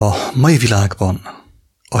A mai világban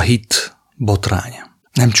a hit botrány.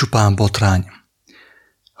 Nem csupán botrány,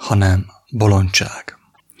 hanem bolondság.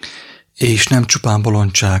 És nem csupán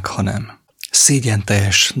bolondság, hanem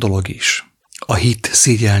szégyenteljes dolog is. A hit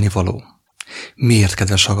szégyelni való. Miért,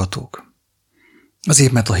 kedves hallgatók?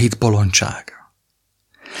 Azért, mert a hit bolondság.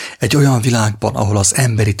 Egy olyan világban, ahol az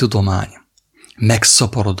emberi tudomány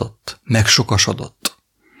megszaporodott, megsokasodott,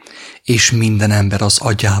 és minden ember az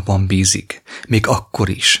agyában bízik, még akkor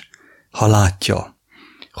is, ha látja,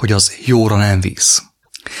 hogy az jóra nem visz.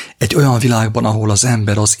 Egy olyan világban, ahol az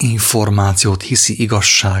ember az információt hiszi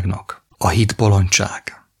igazságnak, a hit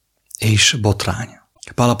bolondság és botrány.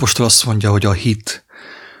 Pál apostol azt mondja, hogy a hit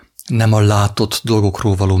nem a látott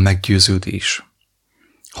dolgokról való meggyőződés,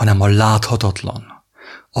 hanem a láthatatlan,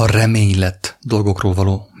 a reménylett dolgokról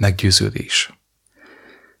való meggyőződés.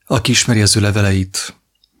 Aki ismeri az ő leveleit,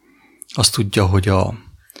 azt tudja, hogy a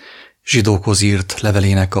zsidókhoz írt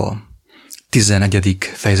levelének a 11.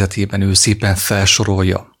 fejezetében ő szépen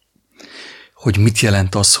felsorolja, hogy mit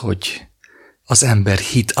jelent az, hogy az ember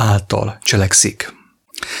hit által cselekszik.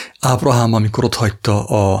 Ábrahám, amikor otthagyta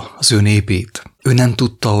az ő népét, ő nem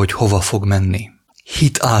tudta, hogy hova fog menni.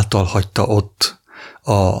 Hit által hagyta ott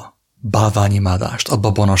a bálványimádást, a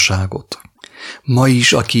babonaságot. Ma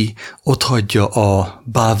is, aki otthagyja a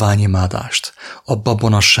bálványimádást, a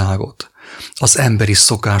babonasságot, az emberi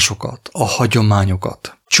szokásokat, a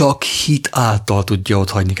hagyományokat, csak hit által tudja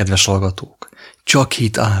otthagyni, kedves hallgatók. Csak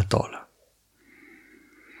hit által.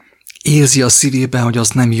 Érzi a szívében, hogy az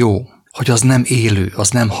nem jó, hogy az nem élő, az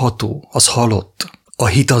nem ható, az halott. A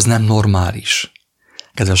hit az nem normális,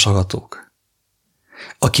 kedves hallgatók.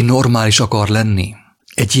 Aki normális akar lenni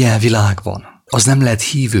egy ilyen világban, az nem lehet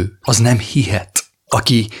hívő, az nem hihet.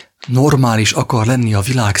 Aki normális akar lenni a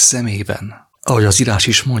világ szemében, ahogy az írás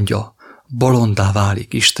is mondja, bolonddá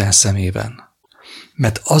válik Isten szemében.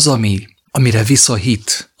 Mert az, amire visz a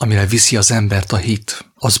hit, amire viszi az embert a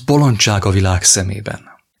hit, az bolondság a világ szemében.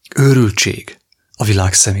 Őrültség a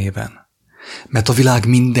világ szemében. Mert a világ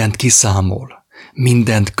mindent kiszámol,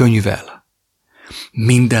 mindent könyvel,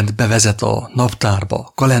 mindent bevezet a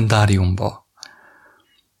naptárba, kalendáriumba.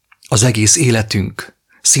 Az egész életünk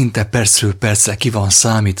szinte percről percre ki van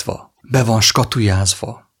számítva, be van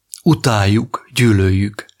skatujázva. Utáljuk,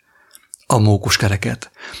 gyűlöljük a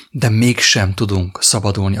mókuskereket, de mégsem tudunk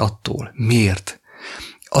szabadulni attól. Miért?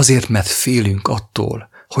 Azért, mert félünk attól,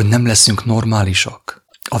 hogy nem leszünk normálisak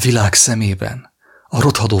a világ szemében, a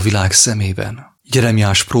rothadó világ szemében.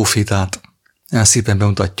 Jeremiás prófétát olyan szépen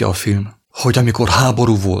bemutatja a film, hogy amikor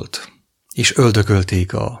háború volt, és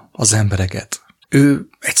öldökölték az embereket, ő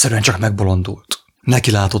egyszerűen csak megbolondult.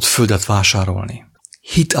 Neki látott földet vásárolni.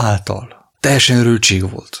 Hit által. Teljesen örültség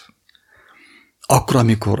volt. Akkor,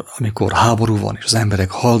 amikor háború van, és az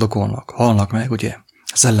emberek halnak meg, ugye,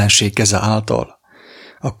 az ellenség keze által,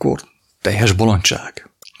 akkor teljes bolondság.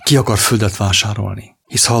 Ki akar földet vásárolni?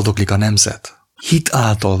 Hisz haldoklik a nemzet. Hit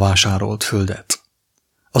által vásárolt földet.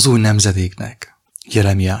 Az új nemzedéknek.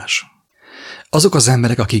 Jeremiás. Azok az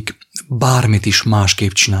emberek, akik bármit is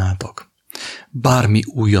másképp csináltak, bármi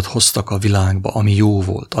újat hoztak a világba, ami jó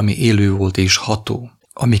volt, ami élő volt és ható,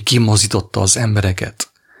 ami kimozította az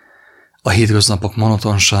embereket a hétköznapok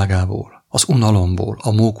monotonságából, az unalomból,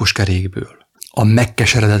 a mókuskerékből, a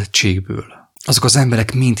megkeseredettségből. Azok az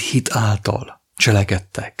emberek mind hit által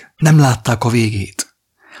cselekedtek. Nem látták a végét,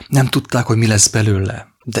 nem tudták, hogy mi lesz belőle,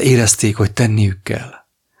 de érezték, hogy tenniük kell.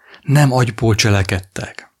 Nem agyból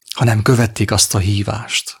cselekedtek, hanem követték azt a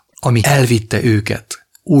hívást, ami elvitte őket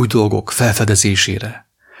új dolgok felfedezésére,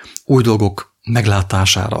 új dolgok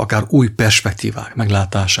meglátására, akár új perspektívák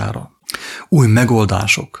meglátására, új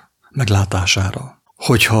megoldások meglátására.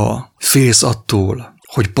 Hogyha félsz attól,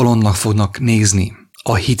 hogy bolondnak fognak nézni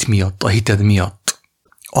a hit miatt, a hited miatt,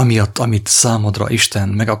 amiatt, amit számodra Isten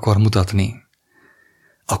meg akar mutatni,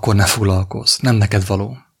 akkor ne foglalkozz, nem neked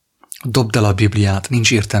való. Dobd el a Bibliát,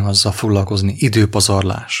 nincs értelme azzal foglalkozni,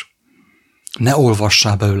 időpazarlás. Ne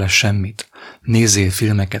olvassál belőle semmit, nézzél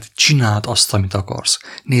filmeket, csináld azt, amit akarsz,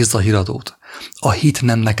 nézd a híradót. A hit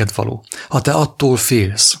nem neked való. Ha te attól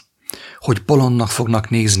félsz, hogy bolondnak fognak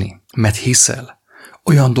nézni, mert hiszel,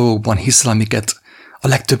 olyan dolgokban hiszel, amiket a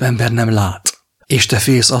legtöbb ember nem lát, és te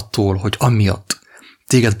félsz attól, hogy amiatt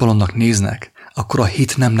téged bolondnak néznek, akkor a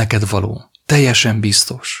hit nem neked való. Teljesen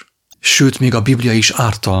biztos. Sőt, még a Biblia is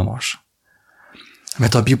ártalmas.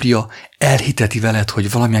 Mert a Biblia elhiteti veled,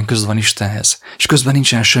 hogy valamilyen köze van Istenhez, és közben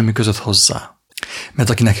nincsen semmi között hozzá. Mert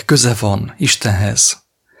akinek köze van Istenhez,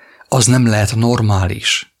 az nem lehet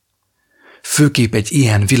normális. Főképp egy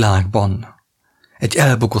ilyen világban, egy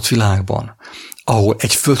elbukott világban, ahol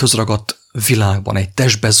egy földhöz ragadt világban, egy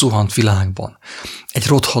testbe zuhant világban, egy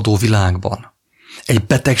rothadó világban, egy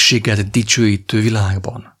betegséget dicsőítő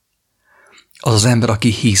világban. Az az ember, aki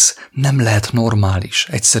hisz, nem lehet normális,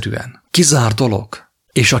 egyszerűen. Kizár dolog.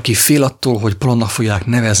 És aki fél attól, hogy bolondnak fogják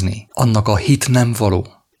nevezni, annak a hit nem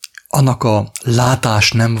való, annak a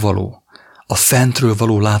látás nem való, a fentről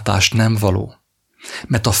való látás nem való.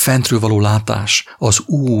 Mert a fentről való látás az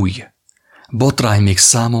új, botrány még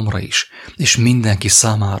számomra is, és mindenki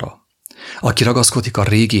számára. Aki ragaszkodik a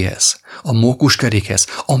régihez, a mókuskerékhez,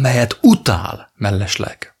 amelyet utál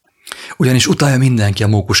mellesleg. Ugyanis utálja mindenki a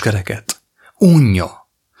mókuskereket. Unja,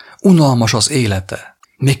 unalmas az élete.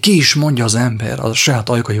 Még ki is mondja az ember a saját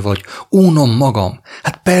ajkaival, hogy unom magam.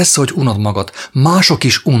 Hát persze, hogy unod magad, mások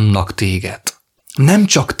is unnak téged. Nem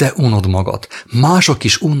csak te unod magad, mások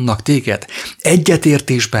is unnak téged.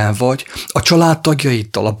 Egyetértésben vagy, a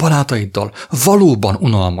családtagjaiddal, a barátaiddal valóban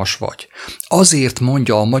unalmas vagy. Azért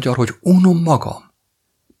mondja a magyar, hogy unom magam.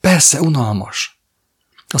 Persze unalmas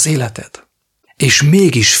az életed. És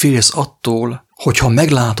mégis félsz attól, hogyha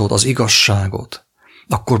meglátod az igazságot,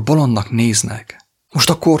 akkor bolondnak néznek. Most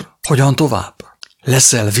akkor hogyan tovább?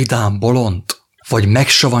 Leszel vidám bolond, vagy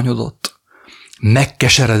megsavanyodott,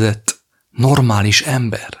 megkeseredett, normális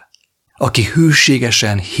ember, aki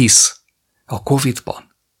hűségesen hisz a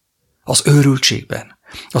Covid-ban, az őrültségben,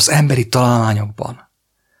 az emberi találmányokban,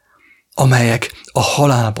 amelyek a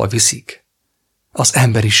halálba viszik az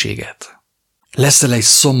emberiséget. Leszel egy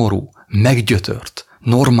szomorú, meggyötört,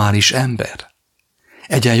 normális ember,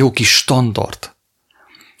 egy ilyen jó kis standard,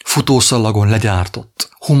 futószallagon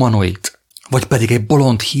legyártott, humanoid, vagy pedig egy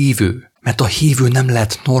bolond hívő, mert a hívő nem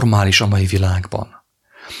lehet normális a mai világban.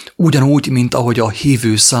 Ugyanúgy, mint ahogy a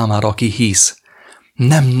hívő számára, aki hisz,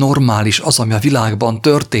 nem normális az, ami a világban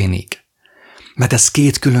történik, mert ez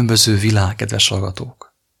két különböző világ, kedves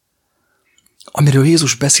hallgatók. Amiről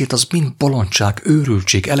Jézus beszélt, az mind bolondság,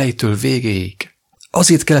 őrültség elejétől végéig.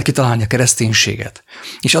 Azért kellett kitalálni a kereszténységet,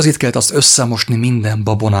 és azért kellett azt összemosni minden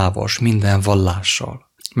babonával, minden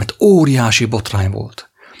vallással. Mert óriási botrány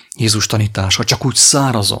volt Jézus tanítása, csak úgy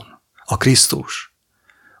szárazon, a Krisztus.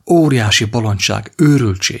 Óriási bolondság,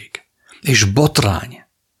 őrültség és botrány,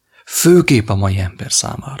 főképp a mai ember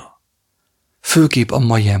számára. Főképp a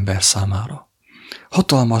mai ember számára.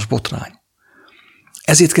 Hatalmas botrány.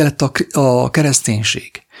 Ezért kellett a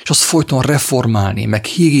kereszténység, és azt folyton reformálni, meg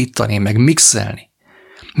hígítani, meg mixelni,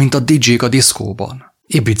 mint a DJ-k a diszkóban,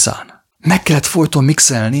 Ibizán. Meg kellett folyton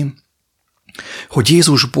mixelni, hogy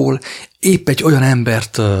Jézusból épp egy olyan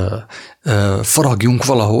embert faragjunk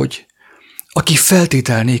valahogy, aki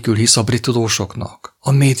feltétel nélkül hisz a brit tudósoknak,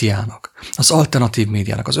 a médiának, az alternatív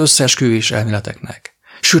médiának, az összeesküvés elméleteknek.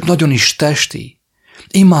 Sőt, nagyon is testi.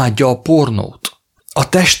 Imádja a pornót. A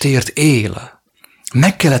testért él.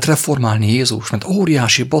 Meg kellett reformálni Jézus, mert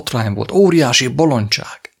óriási botrány volt, óriási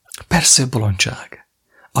bolondság. Persze bolondság.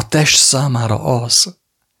 A test számára az,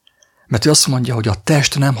 mert ő azt mondja, hogy a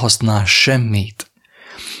test nem használ semmit.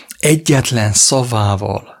 Egyetlen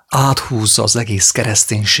szavával áthúzza az egész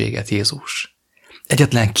kereszténységet Jézus.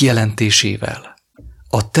 Egyetlen kijelentésével.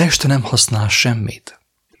 A test nem használ semmit.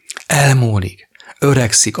 Elmúlik,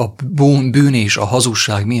 öregszik a bűn és a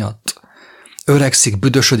hazugság miatt. Öregszik,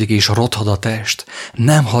 büdösödik és rothad a test.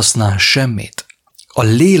 Nem használ semmit. A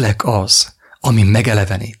lélek az, ami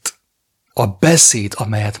megelevenít. A beszéd,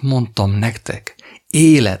 amelyet mondtam nektek,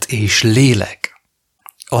 élet és lélek.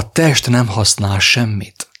 A test nem használ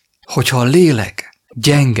semmit. Hogyha a lélek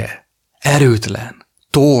gyenge, erőtlen,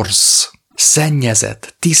 torz,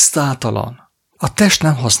 szennyezett, tisztátalan, a test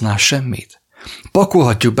nem használ semmit.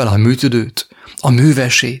 Pakolhatjuk bele a műtüdőt, a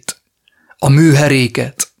művesét, a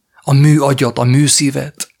műheréket, a műagyat, a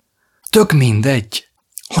műszívet. Tök mindegy.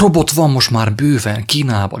 Robot van most már bőven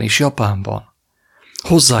Kínában és Japánban.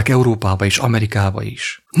 Hozzák Európába és Amerikába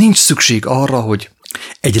is. Nincs szükség arra, hogy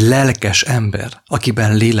egy lelkes ember,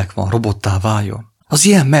 akiben lélek van, robottá váljon. Az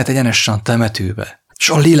ilyen mehet egyenesen a temetőbe, és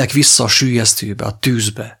a lélek vissza a süllyesztőbe, a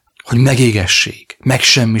tűzbe, hogy megégessék,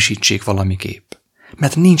 megsemmisítsék valamiképp.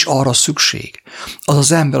 Mert nincs arra szükség. Az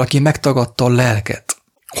az ember, aki megtagadta a lelket,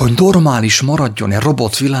 hogy normális maradjon egy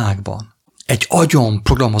robot világban, egy agyon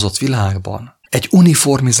programozott világban, egy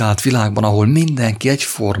uniformizált világban, ahol mindenki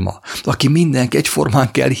egyforma, aki mindenki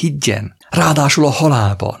egyformán kell higgyen, ráadásul a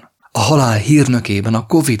halálban, a halál hírnökében, a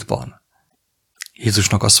Covid-ban.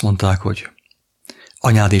 Jézusnak azt mondták, hogy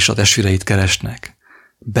anyád és a testvéreid keresnek,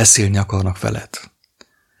 beszélni akarnak veled.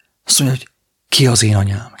 Azt mondja, hogy ki az én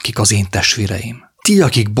anyám, kik az én testvéreim. Ti,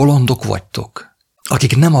 akik bolondok vagytok,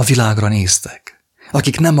 akik nem a világra néztek,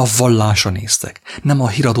 akik nem a vallásra néztek, nem a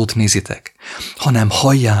híradót nézitek, hanem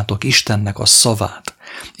halljátok Istennek a szavát,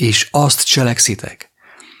 és azt cselekszitek.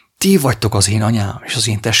 Ti vagytok az én anyám és az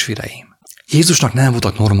én testvéreim. Jézusnak nem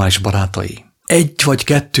voltak normális barátai. 1 vagy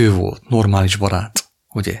 2 volt normális barát,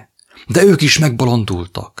 ugye? De ők is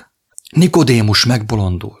megbolondultak. Nikodémus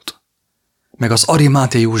megbolondult. Meg az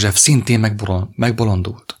Arimáthei József szintén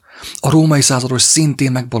megbolondult. A római százados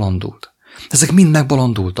szintén megbolondult. Ezek mind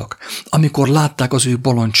megbolondultak, amikor látták az ő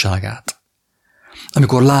bolondságát.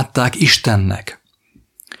 Amikor látták Istennek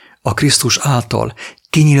a Krisztus által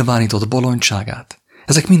kinyilvánított bolondságát.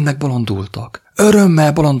 Ezek mind megbolondultak.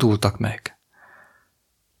 Örömmel bolondultak meg.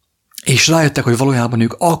 És rájöttek, hogy valójában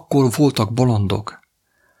ők akkor voltak bolondok,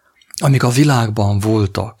 amik a világban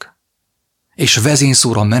voltak, és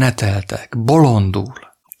vezényszóra meneteltek, bolondul,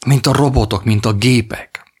 mint a robotok, mint a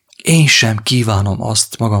gépek. Én sem kívánom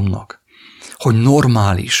azt magamnak, hogy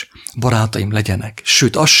normális barátaim legyenek,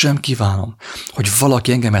 sőt azt sem kívánom, hogy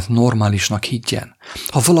valaki engemet normálisnak higgyen.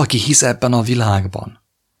 Ha valaki hisz ebben a világban,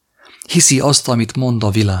 hiszi azt, amit mond a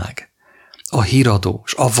világ, a híradó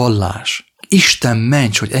és a vallás, Isten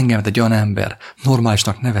ments, hogy engemet egy olyan ember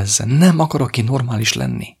normálisnak nevezzen. Nem akarok én normális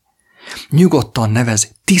lenni. Nyugodtan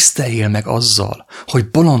nevezz, tiszteljél meg azzal, hogy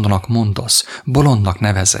bolondnak mondasz, bolondnak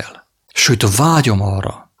nevezel. Sőt, vágyom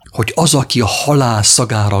arra, hogy az, aki a halál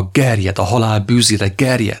szagára gerjed, a halál bűzére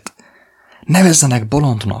gerjed, nevezzenek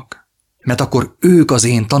bolondnak, mert akkor ők az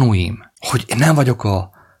én tanúim, hogy én nem vagyok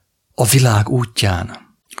a világ útján,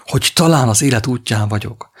 hogy talán az élet útján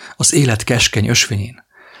vagyok, az élet keskeny ösvényén,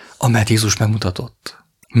 amelyet Jézus megmutatott.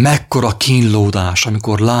 Mekkora kínlódás,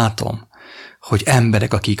 amikor látom, hogy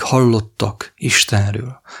emberek, akik hallottak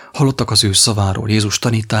Istenről, hallottak az ő szaváról, Jézus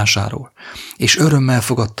tanításáról, és örömmel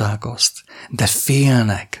fogadták azt, de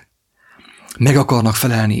félnek, meg akarnak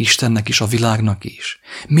felelni Istennek is, a világnak is.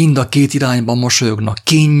 Mind a két irányban mosolyognak,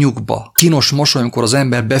 kínjukba. Kínos mosoly, amikor az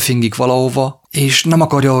ember befingik valahova, és nem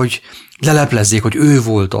akarja, hogy leleplezzék, hogy ő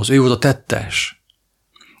volt a tettes.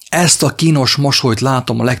 Ezt a kínos mosolyt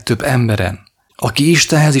látom a legtöbb emberen, aki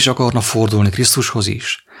Istenhez is akarna fordulni, Krisztushoz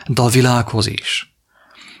is, de a világhoz is.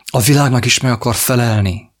 A világnak is meg akar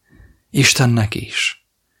felelni, Istennek is.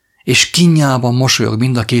 És kínjában mosolyog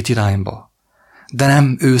mind a két irányba, de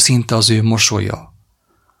nem őszinte az ő mosolya.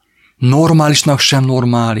 Normálisnak sem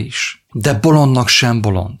normális, de bolondnak sem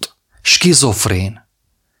bolond. Skizofrén,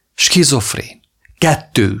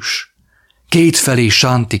 kettős, kétfelé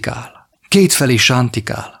sántikál.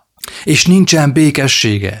 És nincsen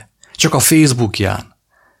békessége, csak a Facebookján,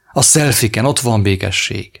 a selfiken ott van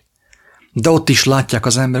békesség. De ott is látják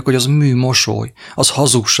az emberek, hogy az műmosoly, az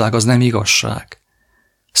hazugság, az nem igazság.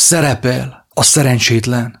 Szerepel a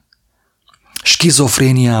szerencsétlen.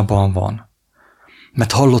 Skizofréniában van,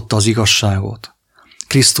 mert hallotta az igazságot,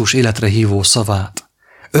 Krisztus életre hívó szavát.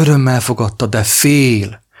 Örömmel fogadta, de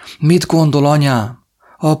fél. Mit gondol anyám,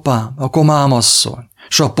 apám, a komámasszony,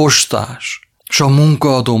 s a postás, s a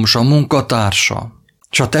munkaadóm, s a munkatársam,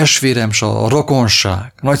 s a testvérem, s a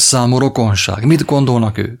rokonság, nagyszámú rokonság. Mit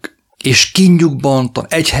gondolnak ők? És kínjukban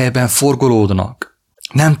egy helyben forgolódnak.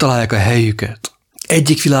 Nem találják a helyüket.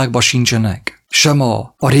 Egyik világban sincsenek. Sem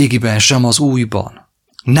a régiben, sem az újban.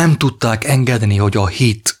 Nem tudták engedni, hogy a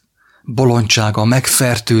hit bolondsága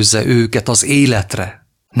megfertőzze őket az életre.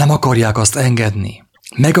 Nem akarják azt engedni.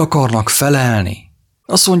 Meg akarnak felelni.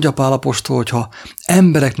 Azt mondja Pál apostol, hogy ha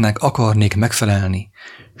embereknek akarnék megfelelni,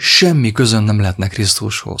 semmi közön nem lehetne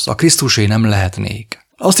Krisztushoz. A Krisztusé nem lehetnék.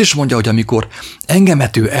 Azt is mondja, hogy amikor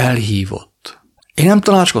engemet ő elhívott, én nem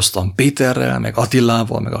tanácskoztam Péterrel, meg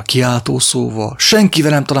Attilával, meg a kiáltószóval,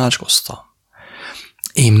 senkivel nem tanácskoztam.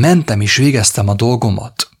 Én mentem és végeztem a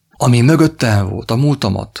dolgomat, ami mögöttem volt, a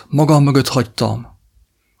múltamat, magam mögött hagytam,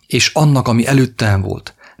 és annak, ami előttem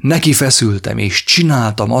volt, neki feszültem, és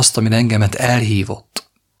csináltam azt, amire engemet elhívott.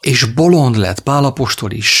 És bolond lett Pál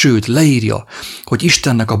apostol is, sőt, leírja, hogy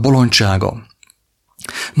Istennek a bolondsága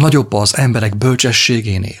nagyobb az emberek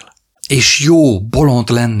bölcsességénél, és jó bolond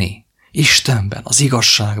lenni Istenben, az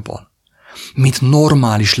igazságban, mint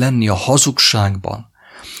normális lenni a hazugságban,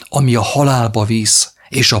 ami a halálba visz,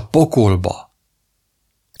 és a pokolba.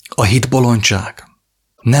 A hit bolondság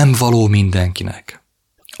nem való mindenkinek.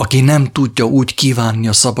 Aki nem tudja úgy kívánni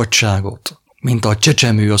a szabadságot, mint a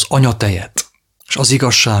csecsemő az anyatejet, és az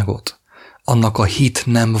igazságot, annak a hit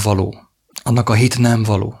nem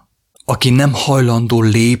való. Aki nem hajlandó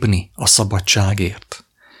lépni a szabadságért.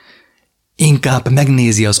 Inkább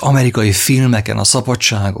megnézi az amerikai filmeken a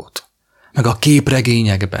szabadságot, meg a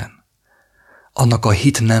képregényekben. Annak a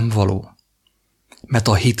hit nem való, mert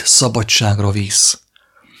a hit szabadságra visz,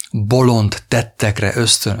 bolond tettekre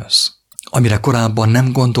ösztönöz, amire korábban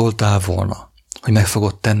nem gondoltál volna, hogy meg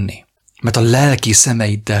fogod tenni, mert a lelki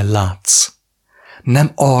szemeiddel látsz,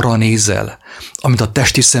 nem arra nézel, amit a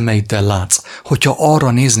testi szemeiddel látsz. Hogyha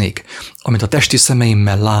arra néznék, amit a testi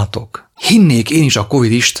szemeimmel látok, hinnék én is a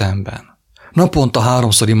Covid Istenben. Naponta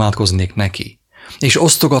 3-szor imádkoznék neki, és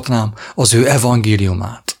osztogatnám az ő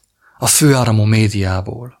evangéliumát a főáramú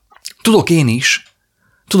médiából. Tudok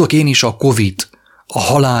én is a Covid, a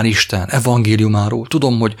halálisten evangéliumáról.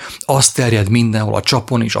 Tudom, hogy azt terjed mindenhol, a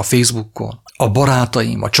csapon is, a Facebookon. A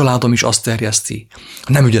barátaim, a családom is azt terjeszti.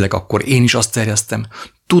 Ha nem ügyelek, akkor én is azt terjesztem.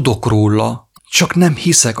 Tudok róla, csak nem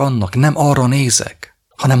hiszek annak, nem arra nézek,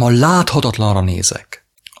 hanem a láthatatlanra nézek.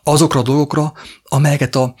 Azokra a dolgokra,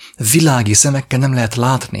 amelyeket a világi szemekkel nem lehet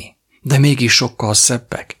látni, de mégis sokkal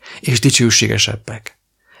szebbek és dicsőségesebbek,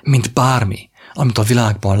 mint bármi, amit a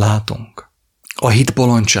világban látunk. A hit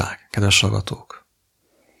bolondság, kedves hallgatók,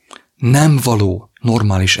 nem való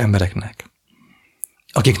normális embereknek,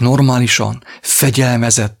 akik normálisan,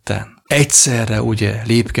 fegyelmezetten, egyszerre ugye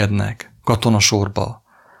lépkednek katonasorba,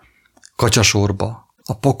 kacsasorba,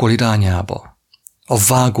 a pokol irányába, a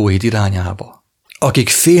vágóhíd irányába, akik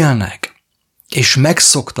félnek, és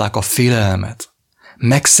megszokták a félelmet,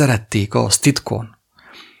 megszerették azt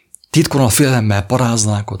titkon a félelemmel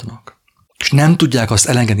paráználkodnak, és nem tudják azt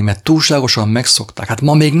elengedni, mert túlságosan megszokták. Hát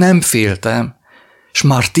ma még nem féltem, és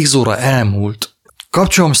már 10 óra elmúlt.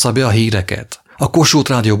 Kapcsolom be a híreket, a Kossuth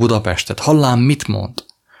Rádió Budapestet, hallám, mit mond.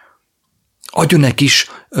 Adjon egy kis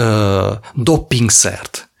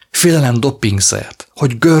doppingszert, félelem doppingszert,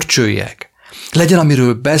 hogy görcsöljek. Legyen,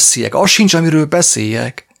 amiről beszéljek, az sincs, amiről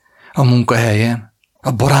beszéljek a munkahelyen,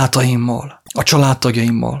 a barátaimmal, a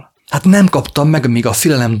családtagjaimmal. Hát nem kaptam meg még a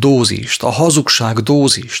félelem dózist, a hazugság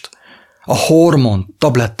dózist, a hormon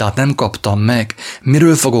tablettát nem kaptam meg.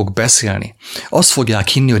 Miről fogok beszélni? Azt fogják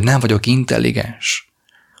hinni, hogy nem vagyok intelligens.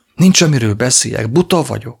 Nincs, amiről beszéljek, buta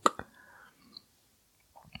vagyok.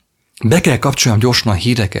 Be kell kapcsoljam gyorsan a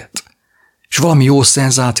híreket, és valami jó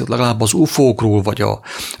szenzációt legalább az UFO-król, vagy a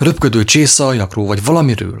röpködő csészaljakról, vagy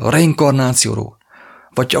valamiről, a reinkarnációról,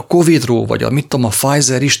 vagy a Covidról, vagy a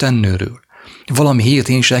Pfizer istennőről. Valami hírt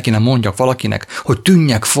én is el kéne mondjak valakinek, hogy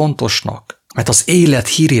tűnjek fontosnak, mert az élet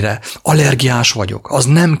hírére allergiás vagyok, az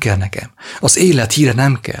nem kell nekem. Az élet híre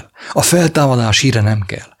nem kell, a feltámadás híre nem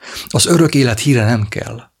kell, az örök élet híre nem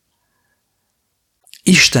kell.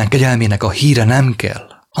 Isten kegyelmének a híre nem kell.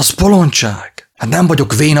 Az bolondság. Hát nem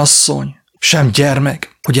vagyok vénasszony, sem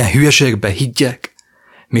gyermek, hogy ilyen hülyeségbe higgyek.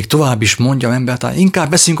 Még tovább is mondjam embertár, inkább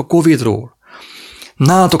beszéljünk a Covidról.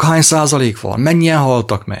 Nálatok hány százalék van? Mennyien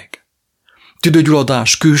haltak meg?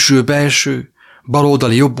 Tüdőgyulladás, külső, belső,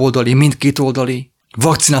 baloldali, jobboldali, mindkét oldali.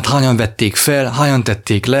 Vakcinát hányan vették fel, hányan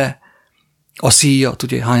tették le. A szíjat,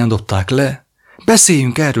 ugye, hányan dobták le.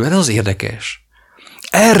 Beszéljünk erről, ez az érdekes.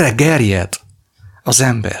 Erre gerjed az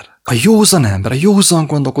ember. A józan ember, a józan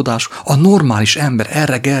gondolkodás, a normális ember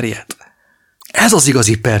erre gerjed. Ez az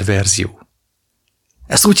igazi perverzió.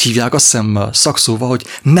 Ezt úgy hívják, azt hiszem szakszóval, hogy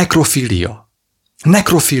nekrofilia.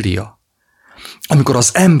 Nekrofilia. Amikor az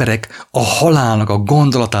emberek a halálnak a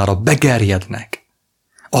gondolatára begerjednek,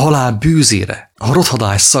 a halál bűzére, a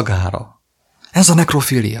rothadás szagára. Ez a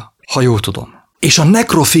nekrofilia, ha jól tudom. És a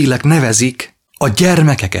nekrofilek nevezik a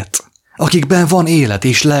gyermekeket, akikben van élet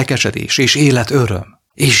és lelkesedés és életöröm,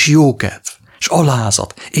 és jókedv, és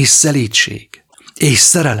alázat, és szelídség, és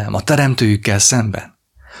szerelem a teremtőjükkel szemben.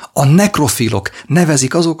 A nekrofilok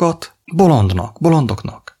nevezik azokat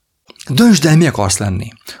bolondoknak. Döntsd el, mi akarsz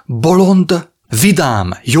lenni. Bolond,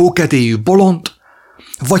 vidám, jókedélyű bolond,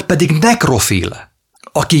 vagy pedig nekrofil,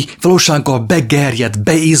 aki valósággal begerjed,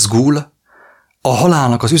 beizgul a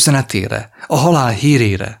halálnak az üzenetére, a halál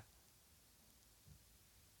hírére.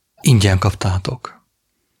 Ingyen kaptátok.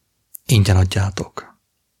 Ingyen adjátok.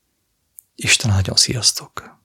 Isten áldjon, sziasztok!